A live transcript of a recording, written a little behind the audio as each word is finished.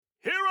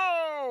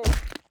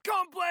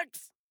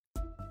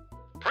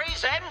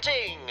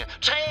Presenting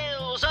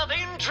Tales of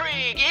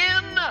Intrigue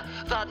in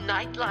the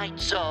Nightlight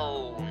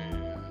Zone.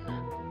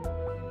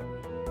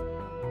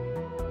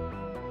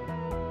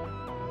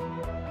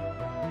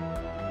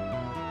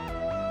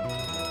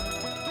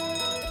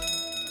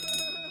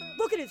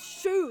 Look at his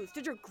shoes.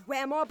 Did your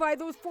grandma buy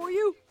those for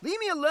you? Leave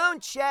me alone,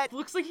 Chet.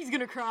 Looks like he's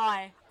gonna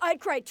cry. I'd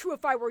cry too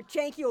if I wore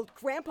janky old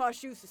grandpa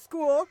shoes to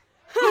school.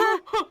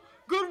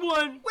 Good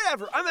one.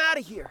 Whatever, I'm out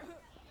of here.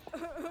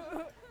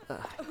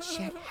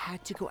 Chet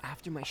had to go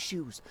after my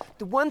shoes.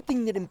 The one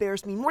thing that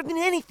embarrassed me more than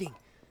anything.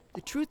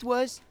 The truth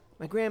was,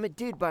 my grandma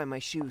did buy my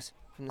shoes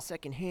from the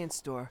second-hand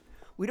store.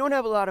 We don't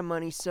have a lot of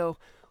money, so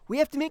we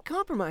have to make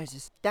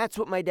compromises. That's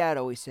what my dad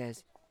always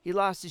says. He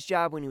lost his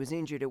job when he was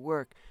injured at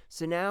work,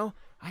 so now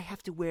I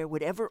have to wear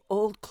whatever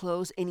old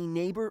clothes any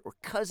neighbor or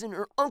cousin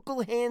or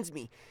uncle hands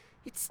me.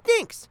 It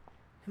stinks,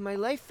 and my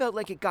life felt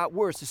like it got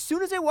worse as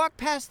soon as I walked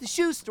past the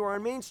shoe store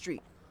on Main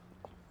Street.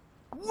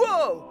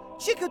 Whoa!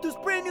 Check out those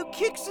brand new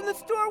kicks in the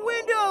store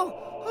window!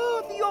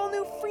 Oh, the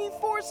all-new Free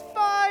Force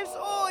 5s!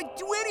 Oh, I'd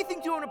do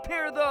anything to own a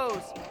pair of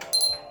those!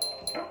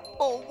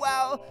 Oh,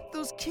 wow,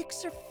 those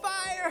kicks are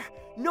fire!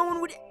 No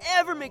one would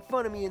ever make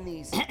fun of me in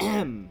these.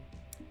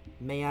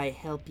 May I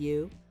help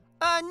you?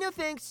 No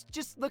thanks.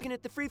 Just looking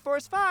at the Free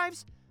Force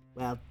 5s.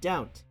 Well,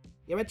 don't.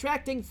 You're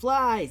attracting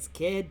flies,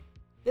 kid.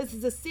 This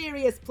is a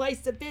serious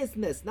place of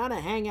business, not a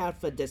hangout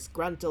for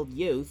disgruntled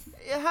youth.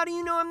 How do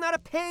you know I'm not a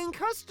paying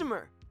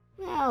customer?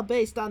 Well,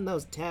 based on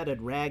those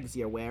tattered rags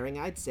you're wearing,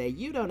 I'd say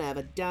you don't have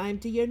a dime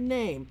to your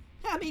name.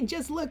 I mean,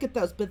 just look at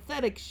those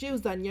pathetic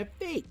shoes on your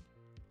feet.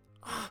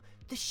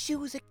 The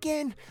shoes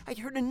again. I'd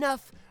heard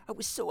enough. I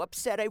was so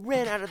upset I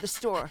ran out of the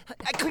store.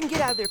 I couldn't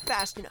get out of there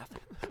fast enough.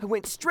 I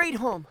went straight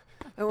home.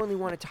 I only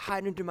wanted to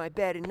hide under my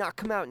bed and not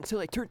come out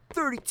until I turned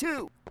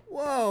 32.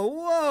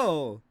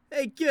 Whoa!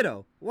 Hey,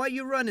 kiddo, why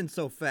you running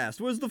so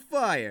fast? Where's the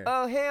fire?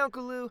 Oh, hey,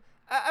 Uncle Lou.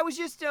 I was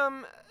just,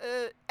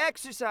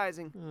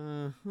 exercising.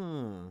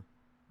 Uh-huh.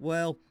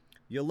 Well,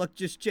 your luck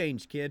just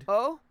changed, kid.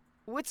 Oh?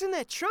 What's in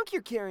that trunk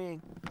you're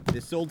carrying?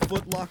 This old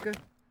footlocker?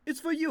 It's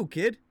for you,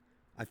 kid.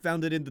 I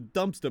found it in the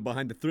dumpster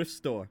behind the thrift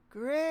store.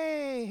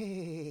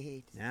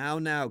 Great.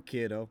 Now,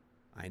 kiddo.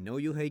 I know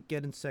you hate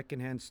getting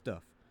secondhand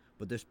stuff,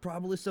 but there's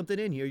probably something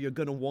in here you're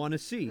gonna want to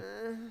see.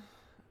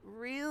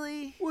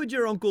 Really? Would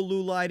your Uncle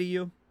Lou lie to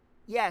you?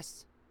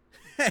 Yes.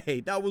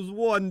 Hey, that was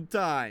one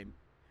time.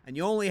 And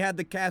you only had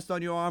the cast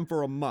on your arm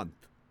for a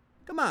month.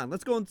 Come on,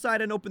 let's go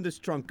inside and open this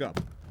trunk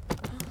up.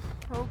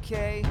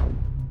 Okay.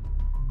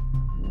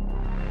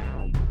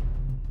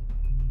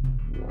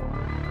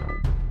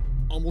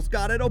 Almost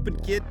got it open,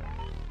 kid.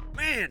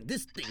 Man,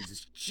 this thing's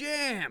just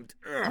jammed.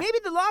 Ugh. Maybe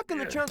the lock on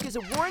the trunk is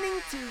a warning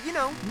to,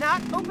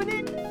 not open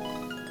it?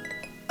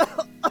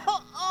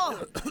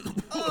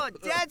 Oh,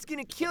 Dad's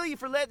gonna kill you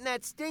for letting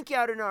that stink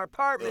out in our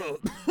apartment.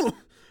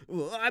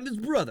 Well, I'm his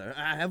brother.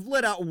 I have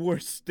let out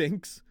worse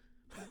stinks.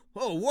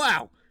 Oh,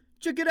 wow.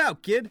 Check it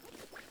out, kid.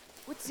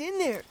 What's in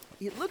there?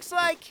 It looks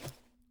like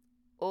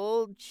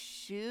old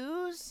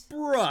shoes?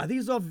 Bruh,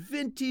 these are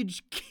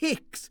vintage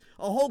kicks.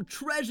 A whole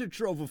treasure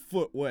trove of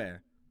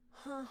footwear.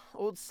 Huh,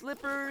 old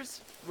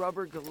slippers,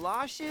 rubber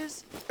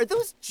galoshes. Are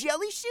those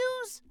jelly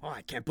shoes? Oh,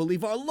 I can't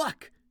believe our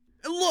luck.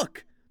 And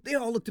look, they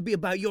all look to be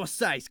about your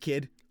size,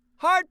 kid.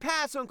 Hard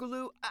pass, Uncle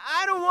Lou.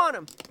 I don't want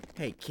them.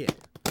 Hey, kid.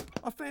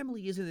 Our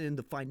family isn't in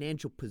the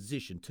financial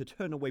position to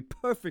turn away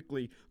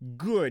perfectly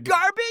good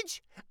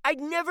garbage?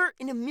 I'd never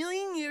in a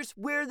million years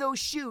wear those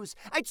shoes.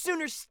 I'd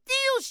sooner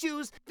steal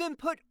shoes than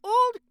put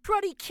old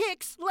cruddy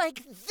kicks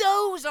like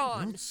those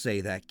on. Don't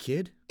say that,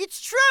 kid. It's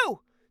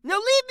true. Now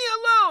leave me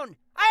alone.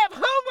 I have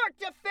homework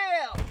to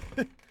fill.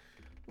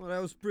 Well,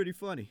 that was pretty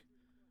funny.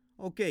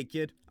 Okay,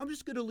 kid. I'm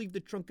just gonna leave the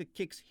trunk of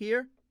kicks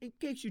here in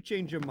case you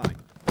change your mind.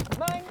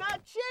 Mine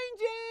not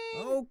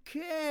changing.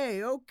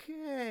 Okay.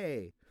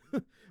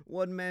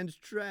 One man's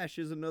trash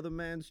is another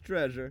man's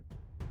treasure.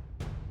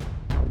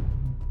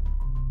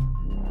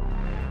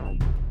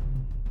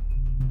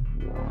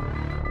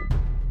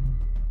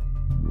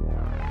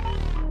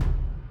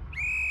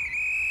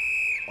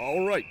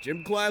 All right,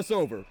 gym class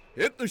over.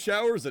 Hit the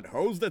showers and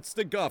hose that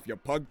stink off, you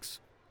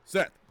punks.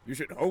 Seth, you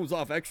should hose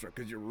off extra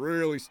because you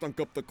really stunk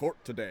up the court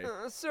today.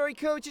 Sorry,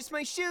 Coach. It's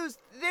my shoes.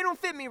 They don't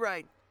fit me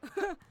right.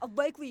 A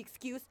likely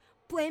excuse,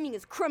 blaming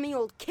his crummy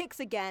old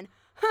kicks again.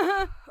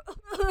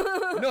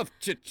 Enough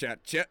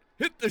chit-chat, Chet.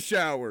 Hit the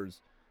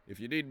showers. If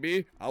you need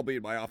me, I'll be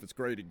in my office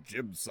grading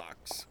gym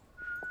socks.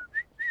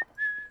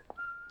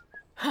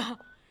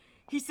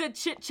 He said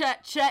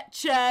chit-chat, chat.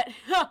 Shut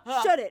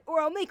it, or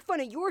I'll make fun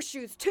of your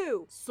shoes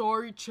too.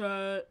 Sorry,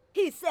 Chet.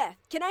 Hey, Seth,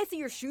 can I see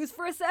your shoes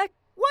for a sec?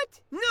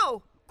 What?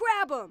 No.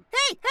 Grab them.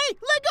 Hey,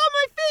 let go of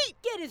my feet.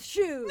 Get his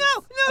shoes.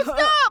 No,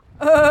 stop.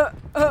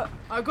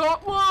 I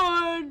got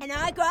one. And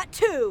I got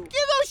two.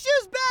 Give those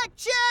shoes back,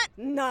 Chet.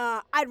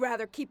 Nah, I'd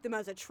rather keep them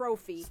as a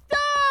trophy.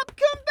 Stop.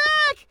 Come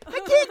back. I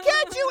can't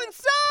catch you in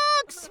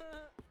socks.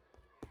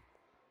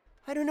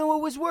 I don't know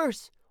what was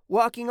worse,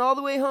 walking all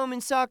the way home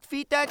in socked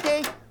feet that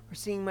day, or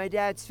seeing my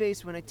dad's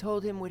face when I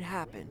told him what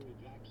happened.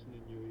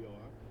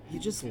 You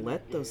just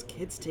let those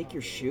kids take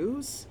your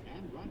shoes?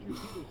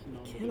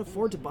 I can't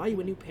afford to buy you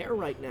a new pair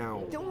right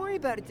now. Don't worry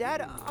about it,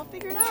 Dad. I'll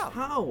figure it out.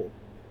 How?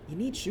 You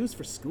need shoes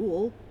for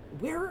school.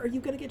 Where are you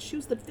gonna get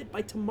shoes that fit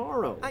by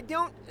tomorrow? I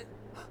don't...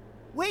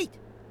 Wait!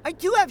 I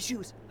do have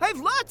shoes! I have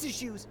lots of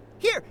shoes!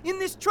 Here, in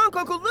this trunk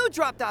Uncle Lou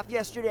dropped off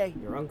yesterday.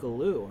 Your Uncle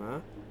Lou, huh?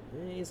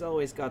 He's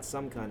always got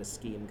some kind of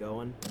scheme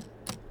going.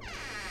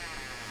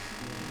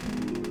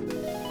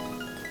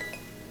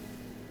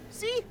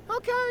 See? All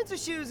kinds of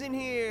shoes in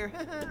here.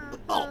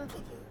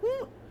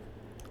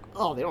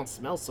 Oh, they don't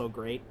smell so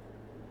great.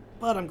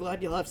 But I'm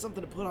glad you'll have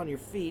something to put on your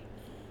feet.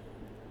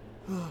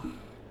 At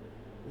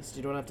least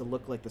you don't have to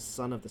look like the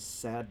son of the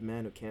sad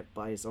man who can't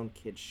buy his own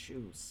kid's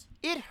shoes.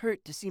 It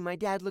hurt to see my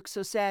dad look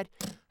so sad.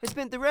 I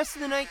spent the rest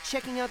of the night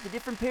checking out the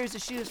different pairs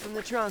of shoes from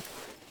the trunk.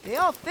 They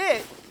all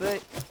fit,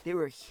 but they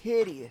were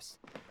hideous.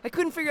 I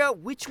couldn't figure out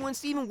which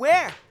ones to even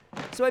wear.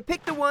 So I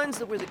picked the ones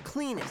that were the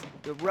cleanest,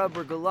 the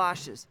rubber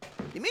galoshes.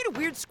 They made a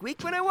weird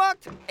squeak when I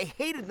walked. I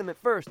hated them at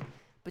first.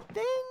 But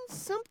then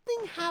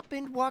something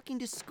happened walking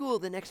to school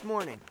the next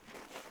morning.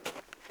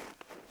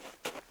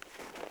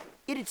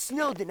 It had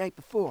snowed the night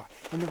before,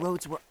 and the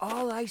roads were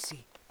all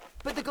icy.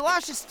 But the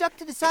galoshes stuck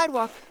to the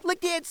sidewalk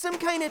like they had some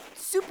kind of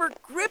super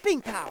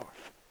gripping power.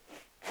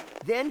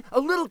 Then a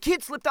little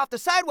kid slipped off the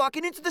sidewalk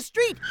and into the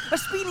street. A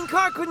speeding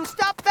car couldn't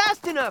stop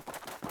fast enough.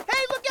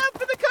 Hey, look out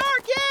for the car,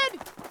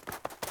 kid!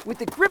 With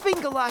the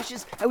gripping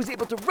galoshes, I was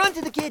able to run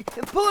to the kid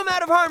and pull him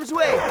out of harm's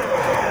way.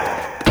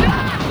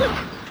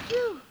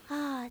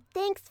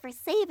 Thanks for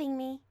saving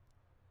me.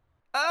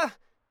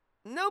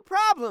 No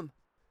problem.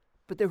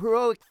 But the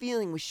heroic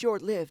feeling was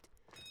short-lived.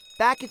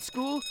 Back at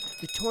school,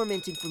 the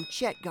tormenting from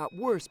Chet got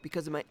worse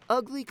because of my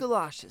ugly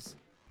galoshes.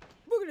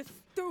 Look at his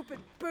stupid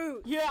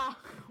boots. Yeah,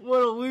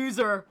 what a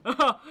loser.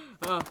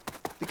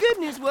 The good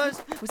news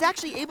was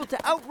actually able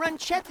to outrun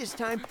Chet this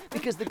time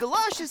because the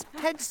galoshes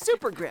had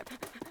super grip.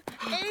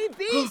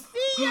 ABC!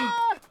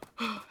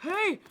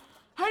 Hey,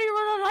 how do you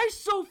run on ice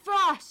so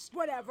fast?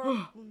 Whatever.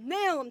 We'll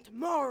nail him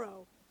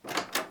tomorrow.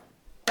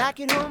 Back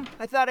at home,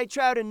 I thought I'd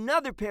try out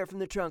another pair from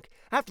the trunk.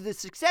 After the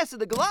success of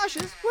the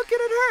galoshes, what could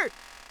it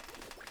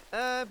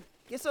hurt?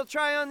 Guess I'll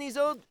try on these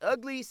old,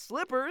 ugly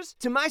slippers.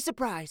 To my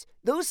surprise,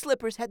 those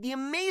slippers had the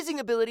amazing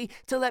ability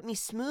to let me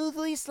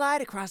smoothly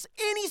slide across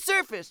any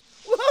surface.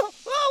 Whoa,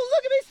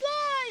 look at me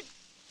slide!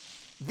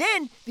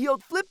 Then, the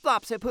old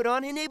flip-flops I put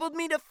on enabled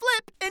me to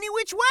flip any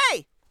which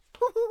way.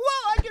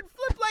 Whoa, I can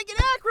flip like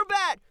an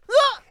acrobat!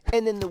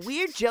 And then the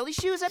weird jelly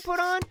shoes I put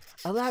on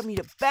allowed me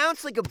to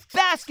bounce like a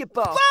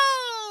basketball.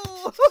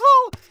 Whoa!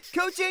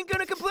 Coach ain't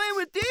gonna complain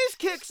with these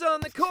kicks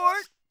on the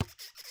court.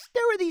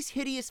 There were these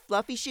hideous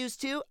fluffy shoes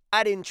too.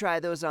 I didn't try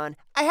those on.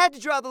 I had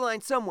to draw the line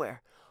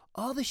somewhere.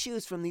 All the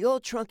shoes from the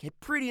old trunk had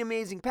pretty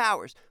amazing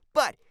powers,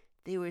 but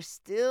they were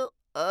still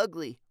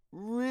ugly,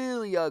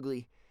 really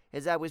ugly,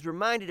 as I was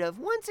reminded of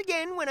once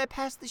again when I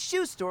passed the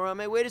shoe store on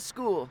my way to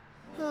school.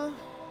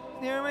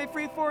 There are my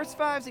Free Force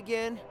 5s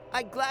again.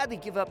 I'd gladly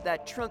give up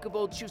that trunk of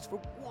old shoes for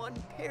one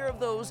pair of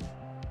those.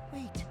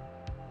 Wait,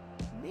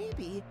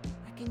 maybe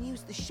I can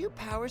use the shoe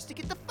powers to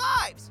get the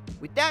 5s.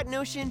 With that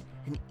notion,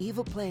 an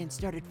evil plan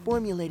started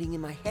formulating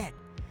in my head.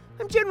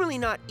 I'm generally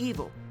not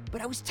evil,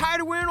 but I was tired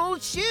of wearing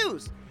old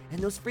shoes.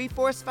 And those Free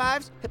Force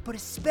 5s had put a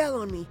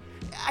spell on me.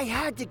 I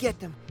had to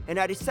get them, and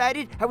I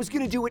decided I was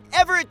going to do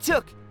whatever it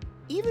took,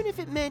 even if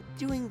it meant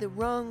doing the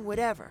wrong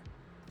whatever.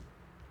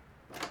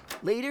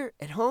 Later,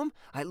 at home,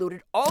 I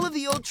loaded all of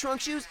the old trunk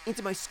shoes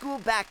into my school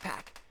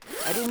backpack.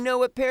 I didn't know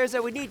what pairs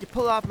I would need to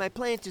pull off my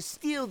plan to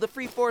steal the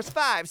Free Force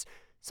 5s,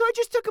 so I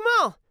just took them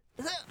all.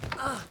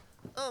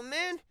 Oh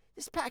man,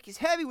 this pack is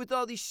heavy with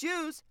all these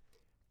shoes.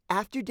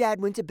 After Dad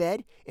went to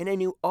bed and I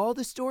knew all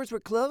the stores were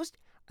closed,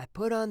 I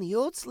put on the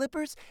old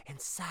slippers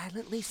and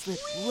silently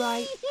slipped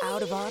right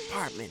out of our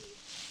apartment.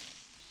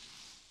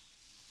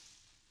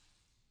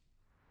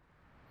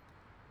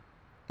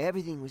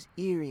 Everything was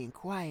eerie and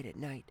quiet at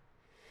night.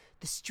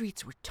 The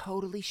streets were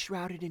totally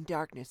shrouded in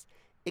darkness,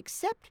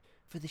 except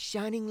for the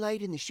shining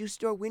light in the shoe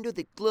store window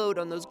that glowed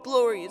on those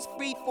glorious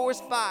Free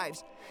Force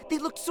 5s. They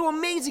looked so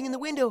amazing in the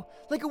window,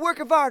 like a work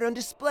of art on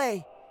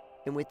display.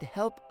 And with the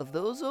help of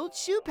those old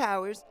shoe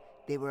powers,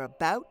 they were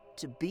about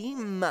to be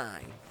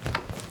mine.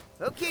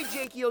 Okay,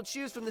 janky old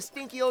shoes from the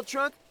stinky old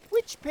trunk,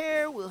 which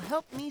pair will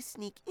help me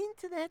sneak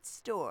into that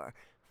store?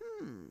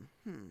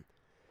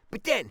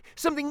 But then,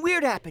 something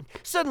weird happened.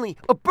 Suddenly,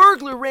 a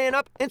burglar ran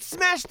up and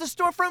smashed the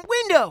storefront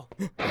window.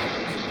 Hey,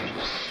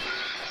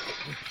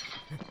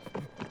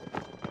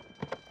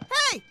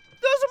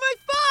 those are my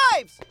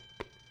 5s!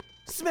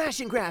 Smash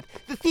and grab.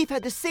 The thief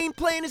had the same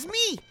plan as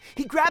me.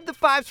 He grabbed the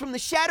 5s from the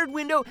shattered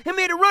window and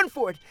made a run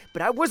for it.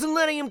 But I wasn't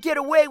letting him get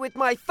away with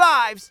my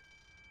 5s.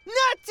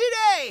 Not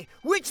today!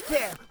 Which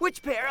pair?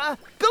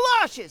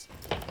 Galoshes!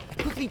 I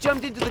quickly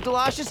jumped into the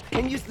galoshes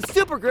and used the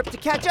super grip to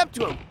catch up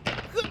to him.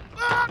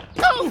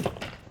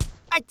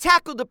 I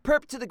tackled the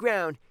perp to the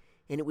ground,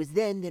 and it was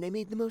then that I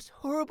made the most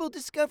horrible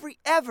discovery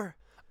ever.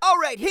 All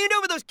right, hand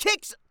over those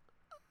kicks,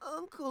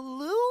 Uncle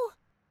Lou?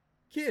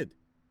 Kid,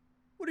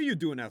 what are you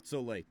doing out so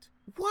late?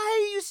 Why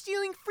are you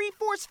stealing Free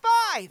Force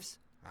 5s?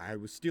 I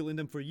was stealing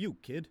them for you,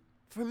 kid.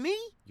 For me?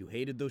 You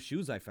hated those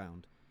shoes I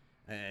found.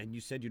 And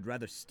you said you'd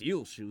rather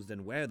steal shoes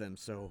than wear them,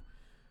 so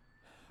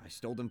I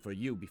stole them for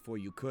you before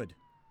you could.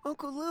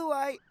 Uncle Lou,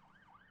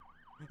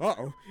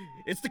 Uh-oh.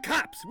 It's the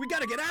cops. We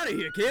gotta get out of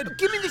here, kid.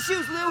 Give me the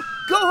shoes, Lou.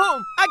 Go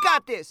home. I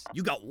got this.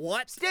 You got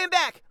what? Stand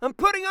back. I'm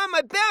putting on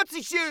my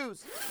bouncy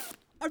shoes.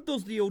 Aren't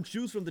those the old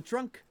shoes from the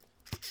trunk?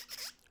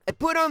 I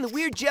put on the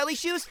weird jelly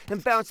shoes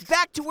and bounced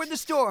back toward the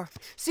store.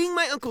 Seeing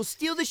my uncle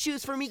steal the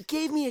shoes from me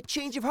gave me a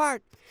change of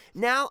heart.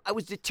 Now I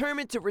was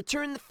determined to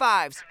return the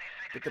 5s,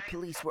 but the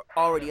police were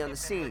already on the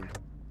scene.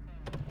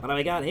 What do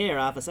we got here,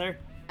 officer?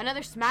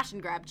 Another smash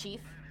and grab,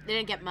 Chief. They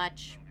didn't get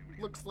much.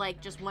 Looks like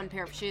just one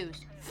pair of shoes.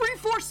 Free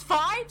Force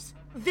 5s?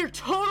 They're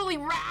totally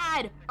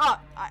rad!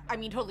 I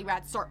mean totally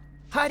rad, sorry.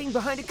 Hiding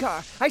behind a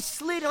car, I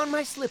slid on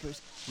my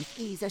slippers. With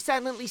ease, I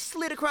silently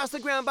slid across the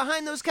ground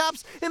behind those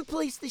cops and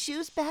placed the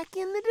shoes back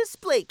in the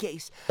display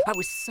case. I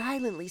was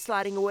silently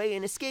sliding away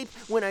in escape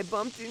when I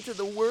bumped into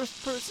the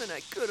worst person I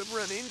could have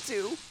run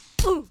into.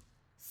 Ooh,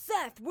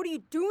 Seth, what are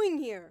you doing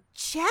here?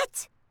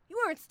 Chet? You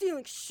aren't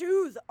stealing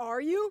shoes, are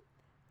you?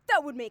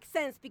 That would make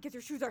sense because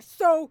your shoes are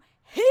so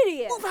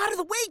hideous. Move out of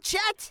the way,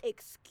 Chet!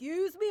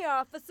 Excuse me,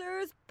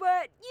 officers,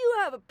 but you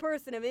have a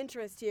person of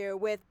interest here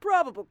with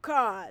probable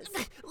cause.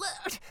 Let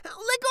go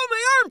of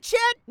my arm,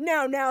 Chet!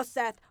 Now,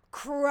 Seth,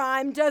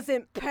 crime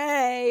doesn't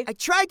pay. I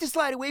tried to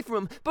slide away from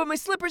him, but my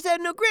slippers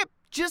had no grip.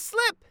 Just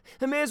slip.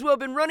 I may as well have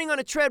been running on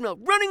a treadmill,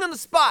 running on the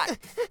spot.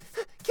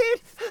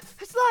 Kid,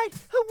 slide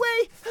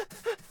away.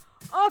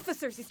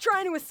 Officers, he's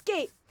trying to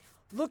escape.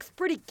 Looks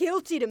pretty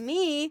guilty to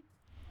me.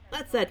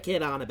 What's that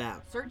kid on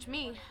about? Search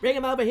me. Bring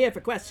him over here for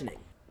questioning.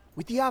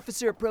 With the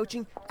officer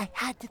approaching, I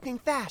had to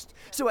think fast,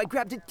 so I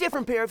grabbed a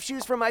different pair of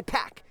shoes from my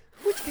pack.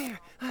 Which pair?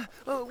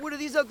 What do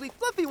these ugly,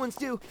 fluffy ones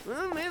do?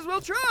 May as well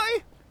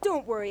try.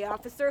 Don't worry,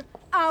 officer.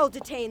 I'll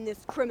detain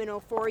this criminal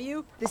for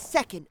you. The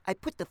second I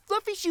put the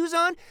fluffy shoes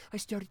on, I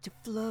started to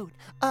float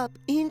up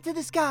into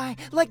the sky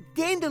like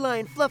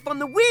dandelion fluff on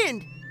the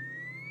wind.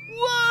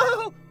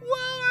 Whoa!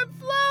 Whoa, I'm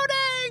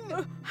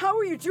floating! How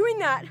are you doing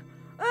that?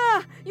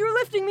 You're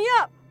lifting me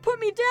up. Put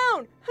me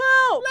down!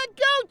 Help! Let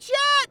go,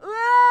 Chet!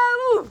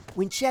 Ah,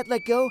 When Chet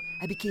let go,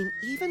 I became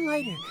even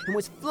lighter and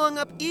was flung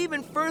up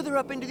even further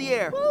up into the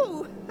air.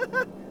 Ooh.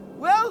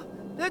 Well,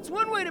 that's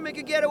one way to make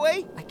a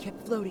getaway. I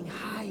kept floating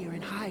higher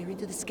and higher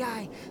into the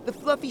sky. The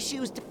fluffy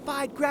shoes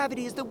defied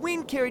gravity as the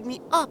wind carried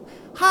me up,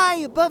 high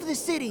above the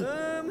city.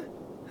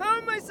 How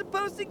am I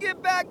supposed to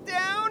get back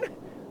down?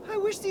 I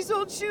wish these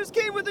old shoes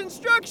came with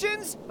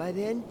instructions. By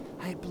then,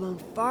 I had blown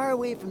far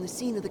away from the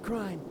scene of the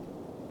crime.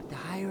 But the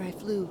higher I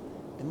flew,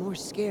 the more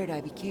scared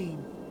I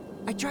became.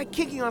 I tried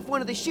kicking off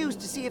one of the shoes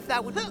to see if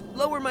that would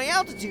lower my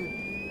altitude.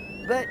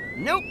 But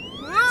nope.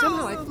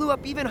 Somehow I flew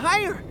up even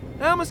higher.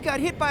 I almost got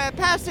hit by a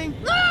passing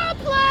plane!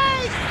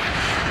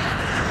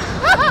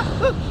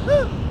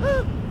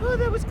 Oh,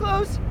 that was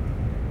close.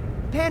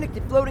 Panicked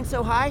at floating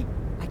so high,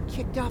 I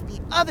kicked off the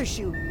other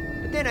shoe.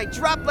 But then I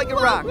dropped like a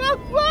rock.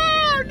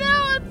 Whoa!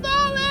 Now I'm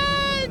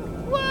falling!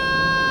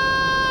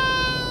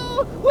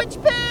 Whoa!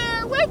 Which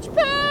pair? Which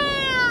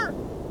pair?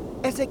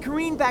 As I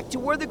careened back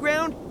toward the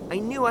ground, I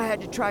knew I had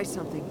to try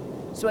something.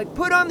 So I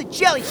put on the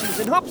jelly shoes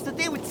in hopes that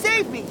they would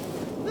save me.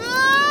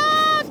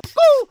 Ah!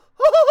 Oh!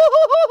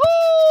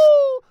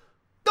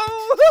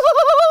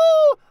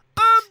 Oh!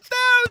 I'm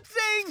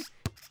bouncing!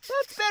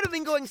 That's better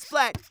than going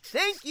splat.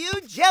 Thank you,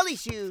 jelly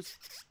shoes.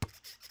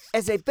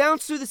 As I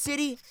bounced through the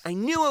city, I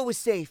knew I was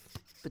safe,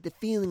 but the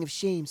feeling of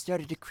shame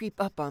started to creep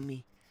up on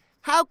me.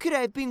 How could I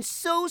have been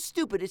so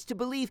stupid as to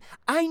believe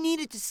I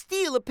needed to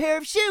steal a pair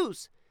of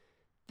shoes?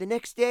 The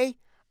next day,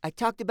 I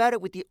talked about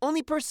it with the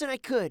only person I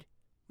could,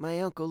 my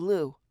Uncle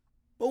Lou.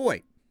 But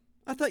wait,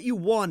 I thought you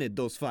wanted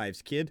those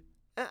 5s, kid.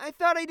 I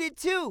thought I did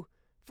too,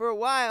 for a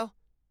while,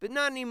 but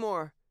not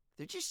anymore.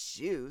 They're just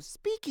shoes.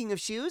 Speaking of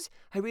shoes,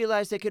 I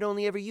realized I could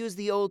only ever use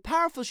the old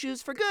powerful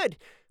shoes for good,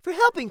 for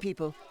helping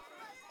people.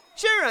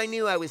 Sure, I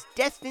knew I was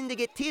destined to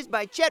get teased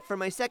by Chet for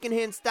my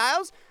secondhand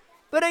styles,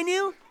 but I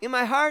knew, in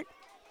my heart,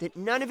 that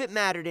none of it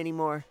mattered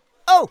anymore.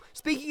 Oh,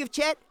 speaking of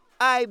Chet,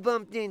 I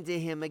bumped into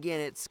him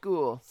again at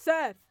school.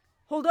 Seth,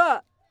 hold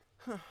up.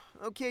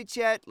 Okay,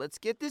 Chet, let's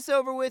get this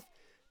over with.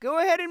 Go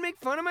ahead and make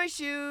fun of my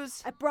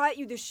shoes. I brought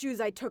you the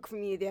shoes I took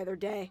from you the other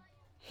day.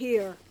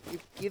 Here.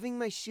 You're giving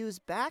my shoes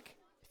back?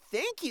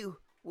 Thank you.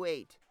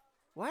 Wait,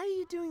 why are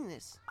you doing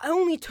this? I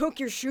only took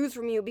your shoes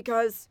from you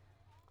because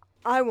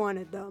I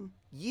wanted them.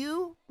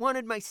 You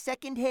wanted my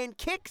secondhand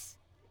kicks?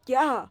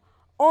 Yeah,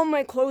 all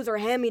my clothes are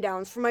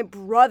hand-me-downs from my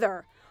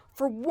brother.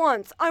 For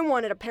once, I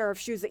wanted a pair of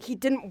shoes that he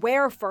didn't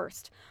wear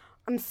first.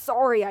 I'm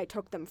sorry I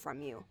took them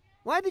from you.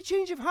 Why the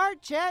change of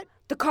heart, Chet?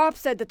 The cop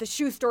said that the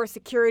shoe store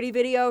security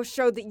video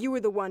showed that you were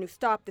the one who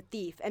stopped the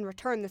thief and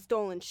returned the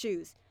stolen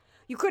shoes.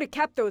 You could have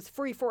kept those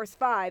Free Force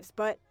 5s,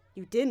 but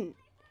you didn't.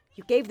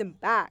 You gave them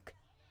back.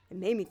 It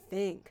made me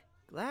think.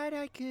 Glad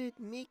I could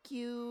make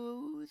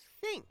you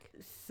think.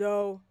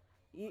 So,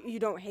 you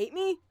don't hate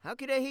me? How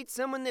could I hate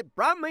someone that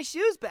brought my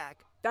shoes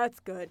back?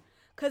 That's good,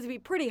 'Cause it'd be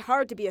pretty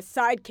hard to be a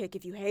sidekick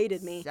if you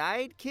hated me.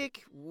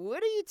 Sidekick?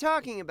 What are you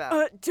talking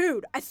about?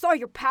 Dude, I saw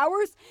your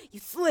powers. You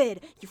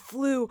slid, you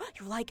flew,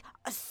 you're like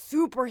a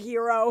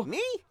superhero.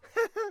 Me?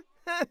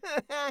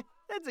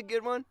 That's a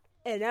good one.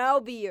 And I'll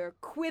be your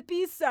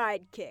quippy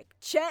sidekick,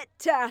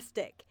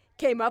 Chet-tastic.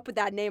 Came up with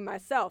that name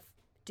myself.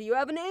 Do you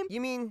have a name?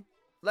 You mean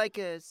like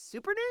a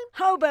super name?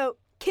 How about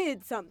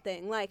Kid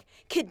something, like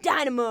Kid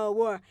Dynamo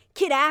or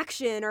Kid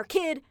Action or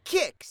Kid...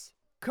 Kicks.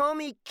 Call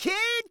me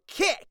Kid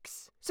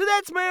Kicks. So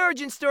that's my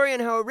origin story on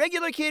how a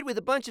regular kid with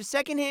a bunch of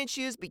secondhand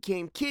shoes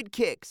became Kid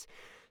Kicks.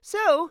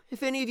 So,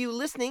 if any of you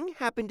listening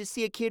happen to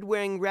see a kid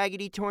wearing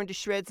raggedy, torn to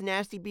shreds,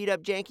 nasty,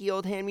 beat-up, janky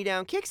old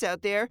hand-me-down kicks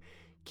out there,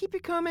 keep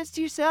your comments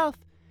to yourself.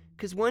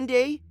 'Cause one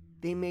day,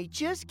 they may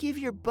just give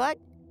your butt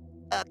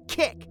a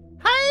kick.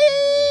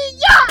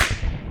 Hi-ya!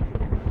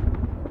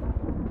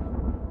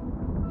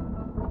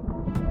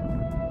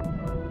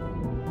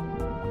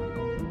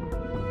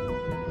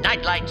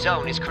 Nightlight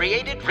Zone is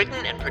created,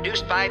 written, and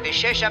produced by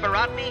Vishesh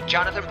Abaratne,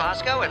 Jonathan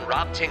Bosco, and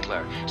Rob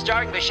Tinkler.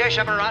 Starring Vishesh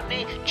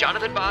Abaratne,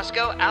 Jonathan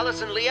Bosco,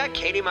 Allison Leah,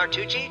 Katie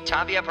Martucci,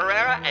 Tavia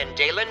Pereira, and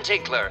Dalen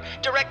Tinkler.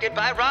 Directed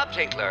by Rob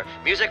Tinkler.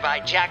 Music by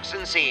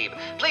Jackson Sieb.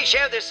 Please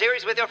share this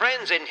series with your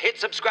friends and hit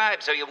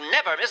subscribe so you'll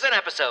never miss an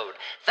episode.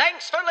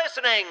 Thanks for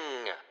listening!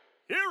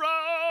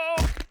 Hero!